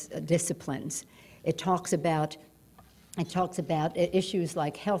disciplines. It talks about issues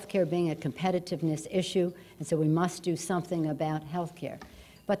like healthcare being a competitiveness issue, and so we must do something about healthcare.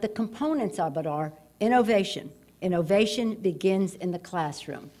 But the components of it are innovation. Innovation begins in the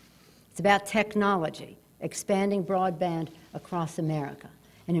classroom. It's about technology, expanding broadband across America.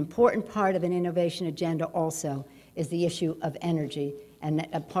 An important part of an innovation agenda also is the issue of energy, and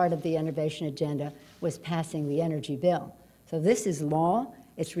a part of the innovation agenda was passing the energy bill. So this is law.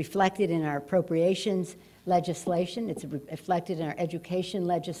 It's reflected in our appropriations legislation. It's reflected in our education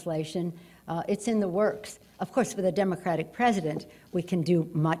legislation. It's in the works. Of course, with a Democratic president, we can do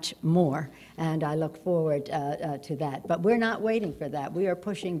much more, and I look forward to that. But we're not waiting for that. We are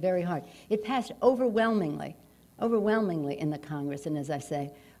pushing very hard. It passed overwhelmingly in the Congress, and as I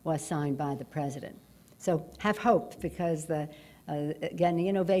say, was signed by the president. So have hope, because the Again, the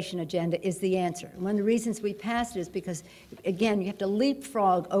innovation agenda is the answer. One of the reasons we passed it is because, again, you have to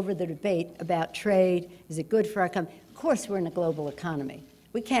leapfrog over the debate about trade. Is it good for our company? Of course, we're in a global economy.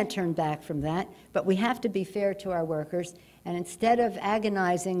 We can't turn back from that, but we have to be fair to our workers. And instead of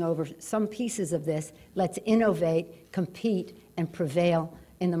agonizing over some pieces of this, let's innovate, compete, and prevail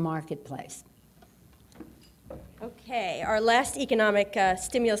in the marketplace. Okay, our last economic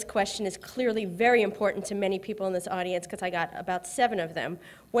stimulus question is clearly very important to many people in this audience because I got about 7 of them.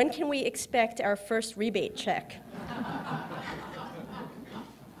 When can we expect our first rebate check?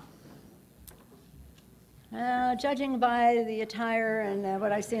 Judging by the attire and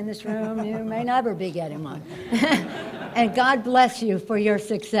what I see in this room, you may never be getting one. And God bless you for your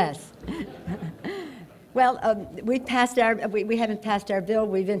success. Well, we haven't passed our bill.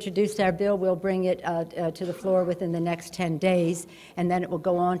 We've introduced our bill. We'll bring it to the floor within the next 10 days, and then it will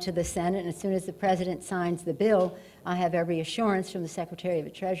go on to the Senate. And as soon as the President signs the bill, I have every assurance from the Secretary of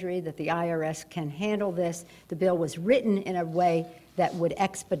the Treasury that the IRS can handle this. The bill was written in a way that would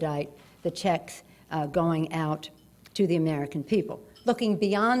expedite the checks going out to the American people. Looking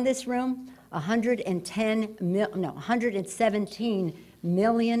beyond this room, 117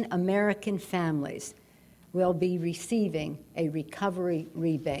 million American families will be receiving a recovery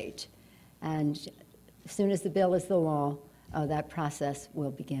rebate. And as soon as the bill is the law, that process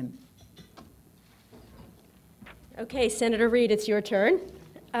will begin. Okay, Senator Reid, it's your turn.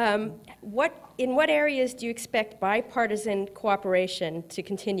 In what areas do you expect bipartisan cooperation to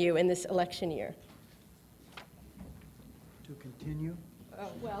continue in this election year? To continue? Oh,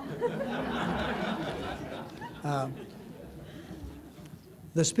 well.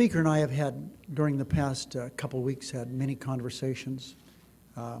 The Speaker and I have had, during the past couple of weeks, had many conversations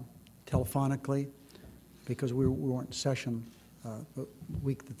telephonically because we weren't in session the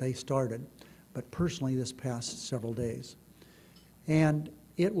week that they started, but personally this past several days. And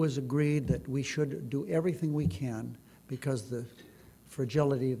it was agreed that we should do everything we can because the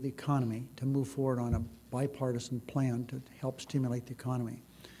fragility of the economy to move forward on a bipartisan plan to help stimulate the economy.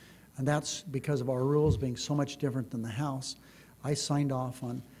 And that's because of our rules being so much different than the House. I signed off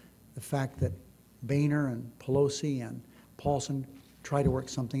on the fact that Boehner and Pelosi and Paulson tried to work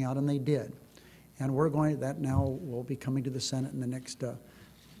something out, and they did. And we're going, that now will be coming to the Senate in the next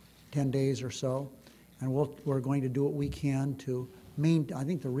 10 days or so, and we're going to do what we can to I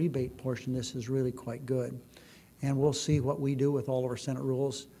think the rebate portion of this is really quite good. And we'll see what we do with all of our Senate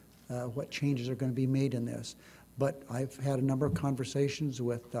rules, what changes are going to be made in this. But I've had a number of conversations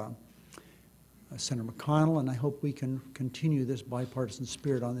with Senator McConnell, and I hope we can continue this bipartisan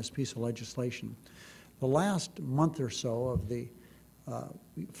spirit on this piece of legislation. The last month or so of the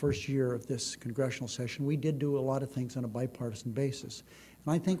first year of this congressional session, we did do a lot of things on a bipartisan basis.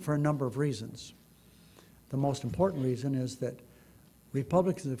 And I think for a number of reasons. The most important reason is that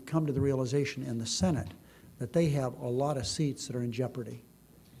Republicans have come to the realization in the Senate that they have a lot of seats that are in jeopardy.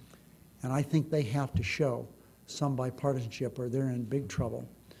 And I think they have to show some bipartisanship or they're in big trouble.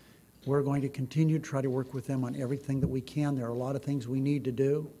 We're going to continue to try to work with them on everything that we can. There are a lot of things we need to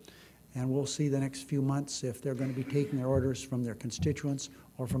do, and we'll see the next few months if they're going to be taking their orders from their constituents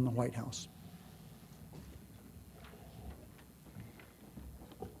or from the White House.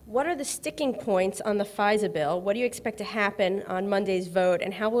 What are the sticking points on the FISA bill? What do you expect to happen on Monday's vote,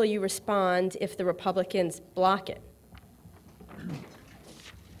 and how will you respond if the Republicans block it?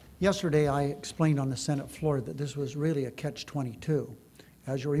 Yesterday, I explained on the Senate floor that this was really a catch-22.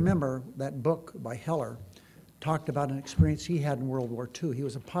 As you remember, that book by Heller talked about an experience he had in World War II. He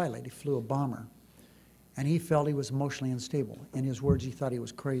was a pilot. He flew a bomber, and he felt he was emotionally unstable. In his words, he thought he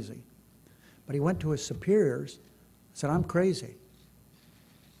was crazy. But he went to his superiors and said, "I'm crazy."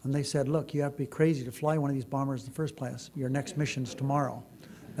 And they said, "Look, you have to be crazy to fly one of these bombers in the first place. Your next mission's tomorrow."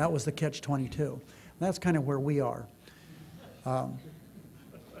 That was the catch-22. That's kind of where we are.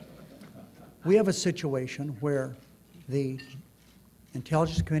 We have a situation where the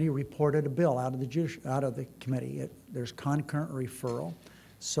Intelligence Committee reported a bill out of the committee. There's concurrent referral.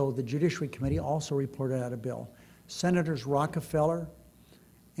 So the Judiciary Committee also reported out a bill. Senators Rockefeller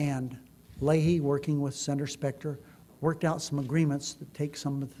and Leahy, working with Senator Specter, worked out some agreements that take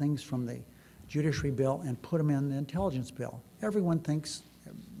some of the things from the Judiciary bill and put them in the Intelligence bill. Everyone thinks,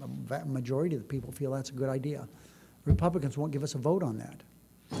 a majority of the people feel that's a good idea. Republicans won't give us a vote on that.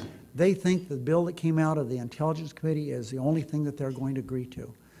 They think the bill that came out of the Intelligence Committee is the only thing that they're going to agree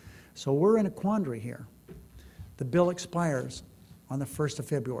to. So we're in a quandary here. The bill expires on the 1st of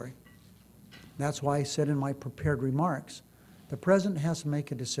February. That's why I said in my prepared remarks, the President has to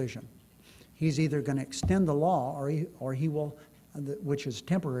make a decision. He's either going to extend the law or he will, which is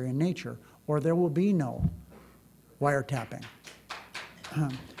temporary in nature, or there will be no wiretapping.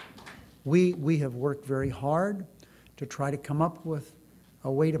 We have worked very hard to try to come up with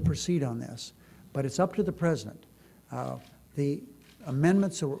a way to proceed on this, but it's up to the President. The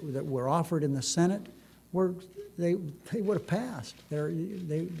amendments that were offered in the Senate they would have passed.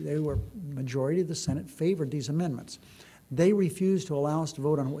 They were majority of the Senate favored these amendments. They refused to allow us to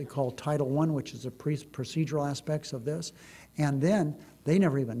vote on what we call Title I, which is the procedural aspects of this, and then they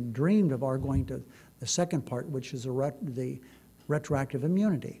never even dreamed of our going to the second part, which is the retroactive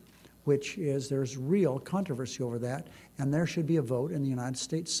immunity, which is there's real controversy over that, and there should be a vote in the United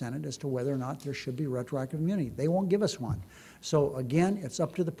States Senate as to whether or not there should be retroactive immunity. They won't give us one. So again, it's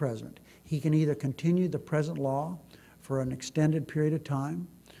up to the President. He can either continue the present law for an extended period of time.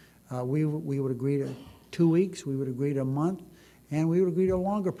 We would agree to 2 weeks, we would agree to a month, and we would agree to a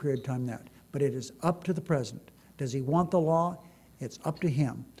longer period of time than that. But it is up to the President. Does he want the law? It's up to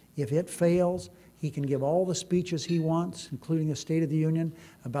him. If it fails, he can give all the speeches he wants, including the State of the Union,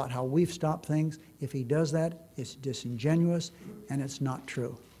 about how we've stopped things. If he does that, it's disingenuous and it's not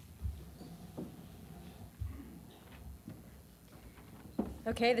true.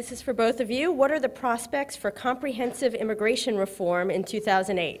 Okay, this is for both of you. What are the prospects for comprehensive immigration reform in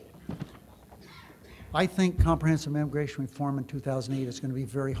 2008? I think comprehensive immigration reform in 2008 is going to be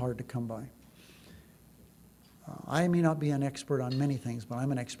very hard to come by. I may not be an expert on many things, but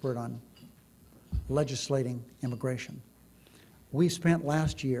I'm an expert on legislating immigration. We spent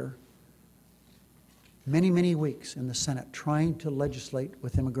last year many weeks in the Senate trying to legislate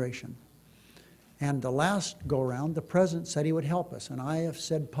with immigration. And the last go-around, the President said he would help us, and I have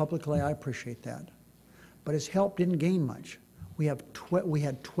said publicly I appreciate that. But his help didn't gain much. We had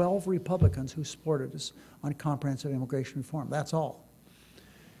 12 Republicans who supported us on comprehensive immigration reform. That's all.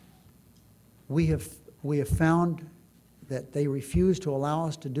 We have found that they refuse to allow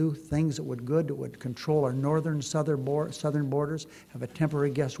us to do things that would control our northern southern borders, have a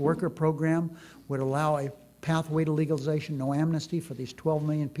temporary guest worker program, would allow a pathway to legalization, no amnesty for these 12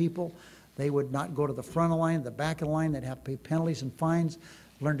 million people. They would not go to the front of the line, the back of the line. They'd have to pay penalties and fines,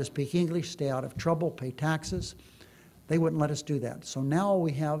 learn to speak English, stay out of trouble, pay taxes. They wouldn't let us do that. So now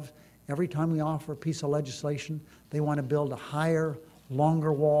we have, every time we offer a piece of legislation, they want to build a higher,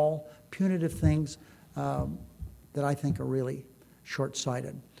 longer wall, punitive things that I think are really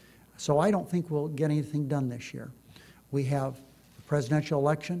short-sighted. So I don't think we'll get anything done this year. We have the presidential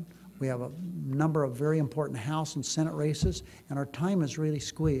election. We have a number of very important House and Senate races, and our time is really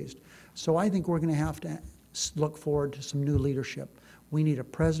squeezed. So I think we're going to have to look forward to some new leadership. We need a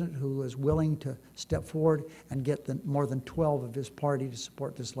president who is willing to step forward and get more than 12 of his party to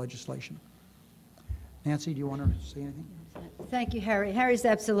support this legislation. Nancy, do you want to say anything? Thank you, Harry. Harry's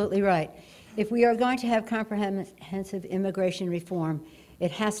absolutely right. If we are going to have comprehensive immigration reform,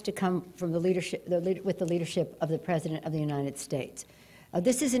 it has to come from the leadership, with the leadership of the President of the United States.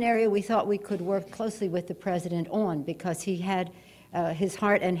 This is an area we thought we could work closely with the President on because he had his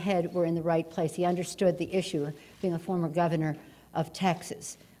heart and head were in the right place. He understood the issue, being a former governor of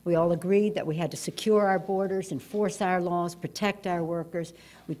Texas. We all agreed that we had to secure our borders, enforce our laws, protect our workers.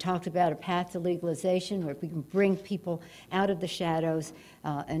 We talked about a path to legalization where we can bring people out of the shadows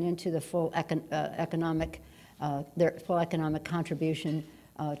and into the full economic contribution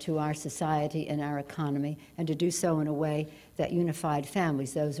to our society and our economy, and to do so in a way that unified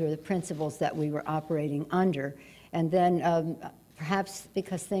families. Those are the principles that we were operating under. And then perhaps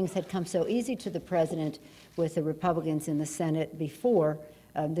because things had come so easy to the President with the Republicans in the Senate before,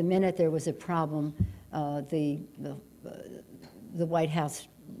 the minute there was a problem, the White House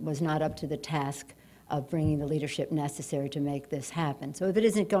was not up to the task of bringing the leadership necessary to make this happen. So if it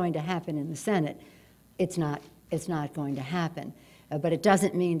isn't going to happen in the Senate, it's not going to happen. But it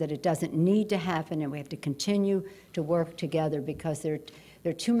doesn't mean that it doesn't need to happen, and we have to continue to work together because there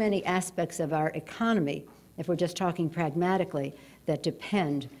are too many aspects of our economy, if we're just talking pragmatically, that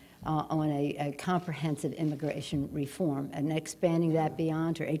depend on a comprehensive immigration reform, and expanding that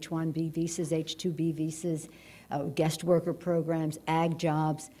beyond to H-1B visas, H-2B visas, guest worker programs, ag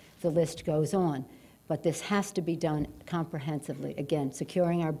jobs, the list goes on. But this has to be done comprehensively. Again,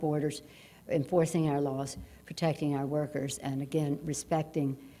 securing our borders, enforcing our laws, protecting our workers, and again,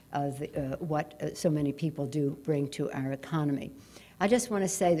 respecting what so many people do bring to our economy. I just want to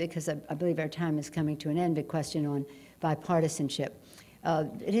say, because I believe our time is coming to an end, the question on bipartisanship.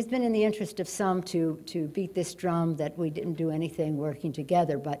 It has been in the interest of some to beat this drum that we didn't do anything working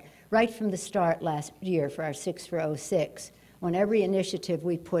together, but right from the start last year for our 6 for 06, On every initiative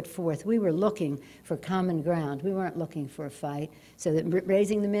we put forth, we were looking for common ground. We weren't looking for a fight. So that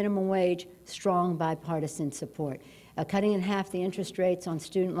raising the minimum wage, strong bipartisan support. Cutting in half the interest rates on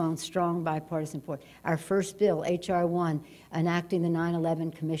student loans, strong bipartisan support. Our first bill, H.R. 1, enacting the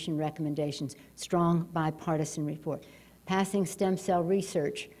 9/11 Commission recommendations, strong bipartisan report. Passing stem cell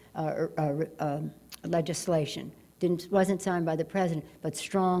research legislation. Wasn't signed by the president, but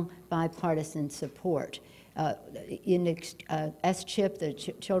strong bipartisan support. In S-CHIP, the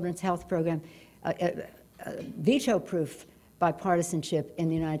Children's Health Program, veto-proof bipartisanship in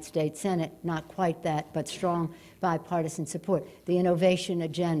the United States Senate, not quite that, but strong bipartisan support. The innovation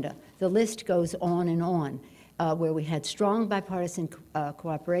agenda. The list goes on, where we had strong bipartisan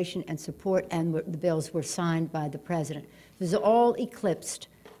cooperation and support, and the bills were signed by the president. It was all eclipsed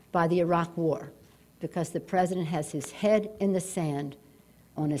by the Iraq War, because the president has his head in the sand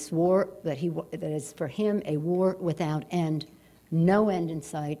on this war that is for him a war without end, no end in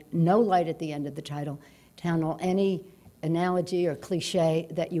sight, no light at the end of the title, tunnel any analogy or cliche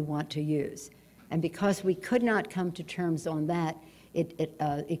that you want to use. And because we could not come to terms on that, it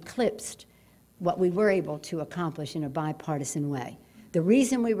eclipsed what we were able to accomplish in a bipartisan way. The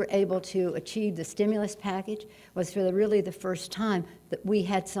reason we were able to achieve the stimulus package was for really the first time that we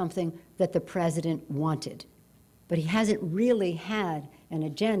had something that the president wanted. But he hasn't really had an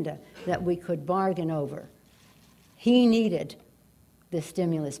agenda that we could bargain over. He needed the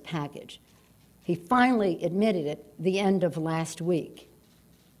stimulus package. He finally admitted it the end of last week.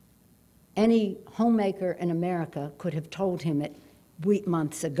 Any homemaker in America could have told him it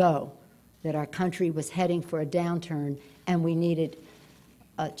months ago that our country was heading for a downturn and we needed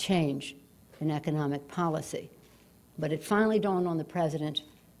a change in economic policy. But it finally dawned on the president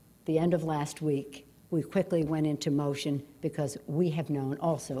the end of last week. We quickly went into motion because we have known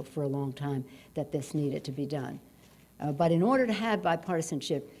also for a long time that this needed to be done. But in order to have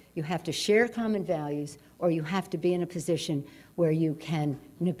bipartisanship, you have to share common values, or you have to be in a position where you can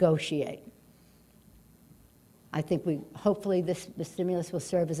negotiate. I think hopefully the stimulus will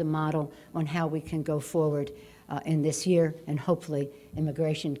serve as a model on how we can go forward in this year, and hopefully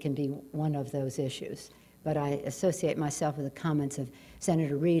immigration can be one of those issues. But I associate myself with the comments of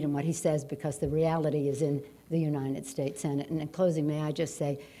Senator Reid and what he says, because the reality is in the United States Senate. And in closing, may I just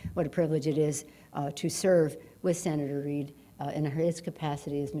say what a privilege it is to serve with Senator Reid in his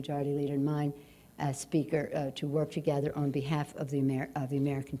capacity as Majority Leader and mine as Speaker, to work together on behalf of the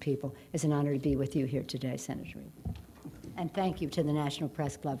American people. It's an honor to be with you here today, Senator Reid. And thank you to the National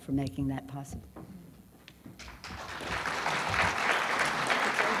Press Club for making that possible.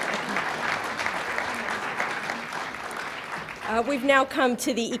 We've now come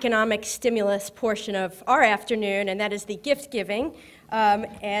to the economic stimulus portion of our afternoon, and that is the gift giving.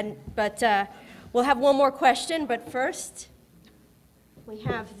 We'll have one more question, but first, we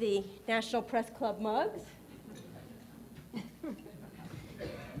have the National Press Club mugs.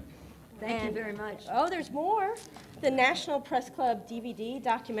 Thank you very much. Oh, there's more. The National Press Club DVD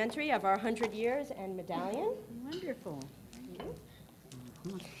documentary of our 100 years and medallion. Wonderful. Thank you.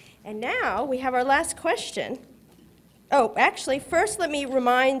 And now we have our last question. Oh, actually, first let me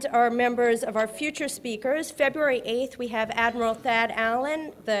remind our members of our future speakers. February 8th, we have Admiral Thad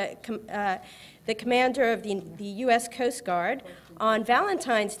Allen, the commander of the U.S. Coast Guard. On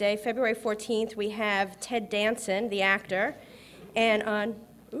Valentine's Day, February 14th, we have Ted Danson, the actor. And on,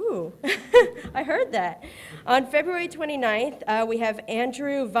 ooh, I heard that. On February 29th, we have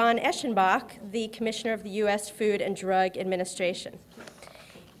Andrew von Eschenbach, the commissioner of the U.S. Food and Drug Administration.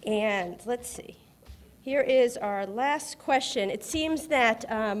 And let's see. Here is our last question. It seems that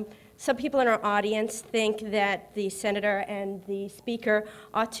some people in our audience think that the senator and the speaker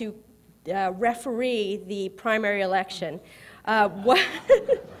ought to referee the primary election. What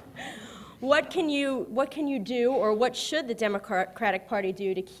can you do, or what should the Democratic Party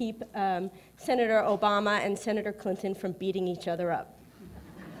do to keep Senator Obama and Senator Clinton from beating each other up?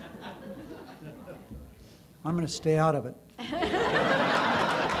 I'm going to stay out of it.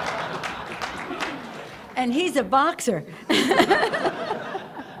 And he's a boxer.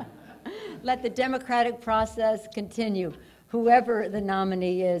 Let the democratic process continue. Whoever the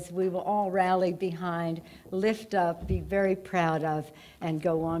nominee is, we will all rally behind, lift up, be very proud of, and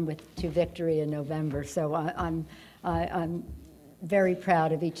go on to victory in November. So I'm very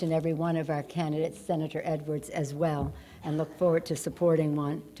proud of each and every one of our candidates, Senator Edwards as well, and look forward to supporting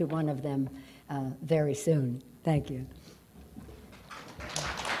one of them very soon. Thank you.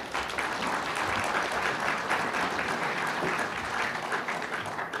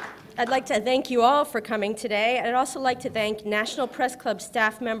 I'd like to thank you all for coming today. I'd also like to thank National Press Club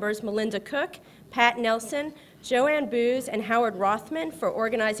staff members Melinda Cook, Pat Nelson, Joanne Booz and Howard Rothman for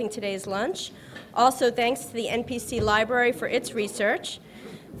organizing today's lunch. Also, thanks to the NPC Library for its research.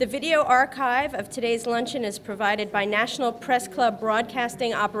 The video archive of today's luncheon is provided by National Press Club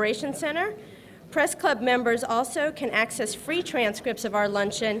Broadcasting Operations Center. Press Club members also can access free transcripts of our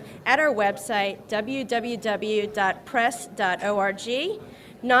luncheon at our website, www.press.org.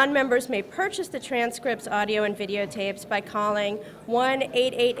 Non-members may purchase the transcripts, audio, and videotapes by calling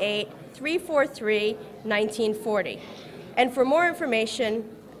 1-888-343-1940. And for more information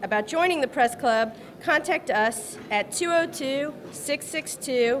about joining the Press Club, contact us at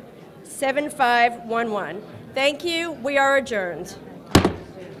 202-662-7511. Thank you. We are adjourned.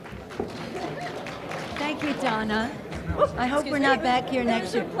 Thank you, Donna. I hope we're not back here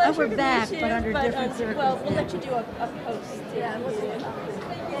next year. Oh, we're back, but under different circumstances. Well, we'll let you do a post. Yeah, we'll do it.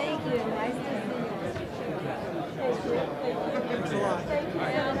 Thank you. Nice to see you. Thank you. Thanks a lot. Thank you.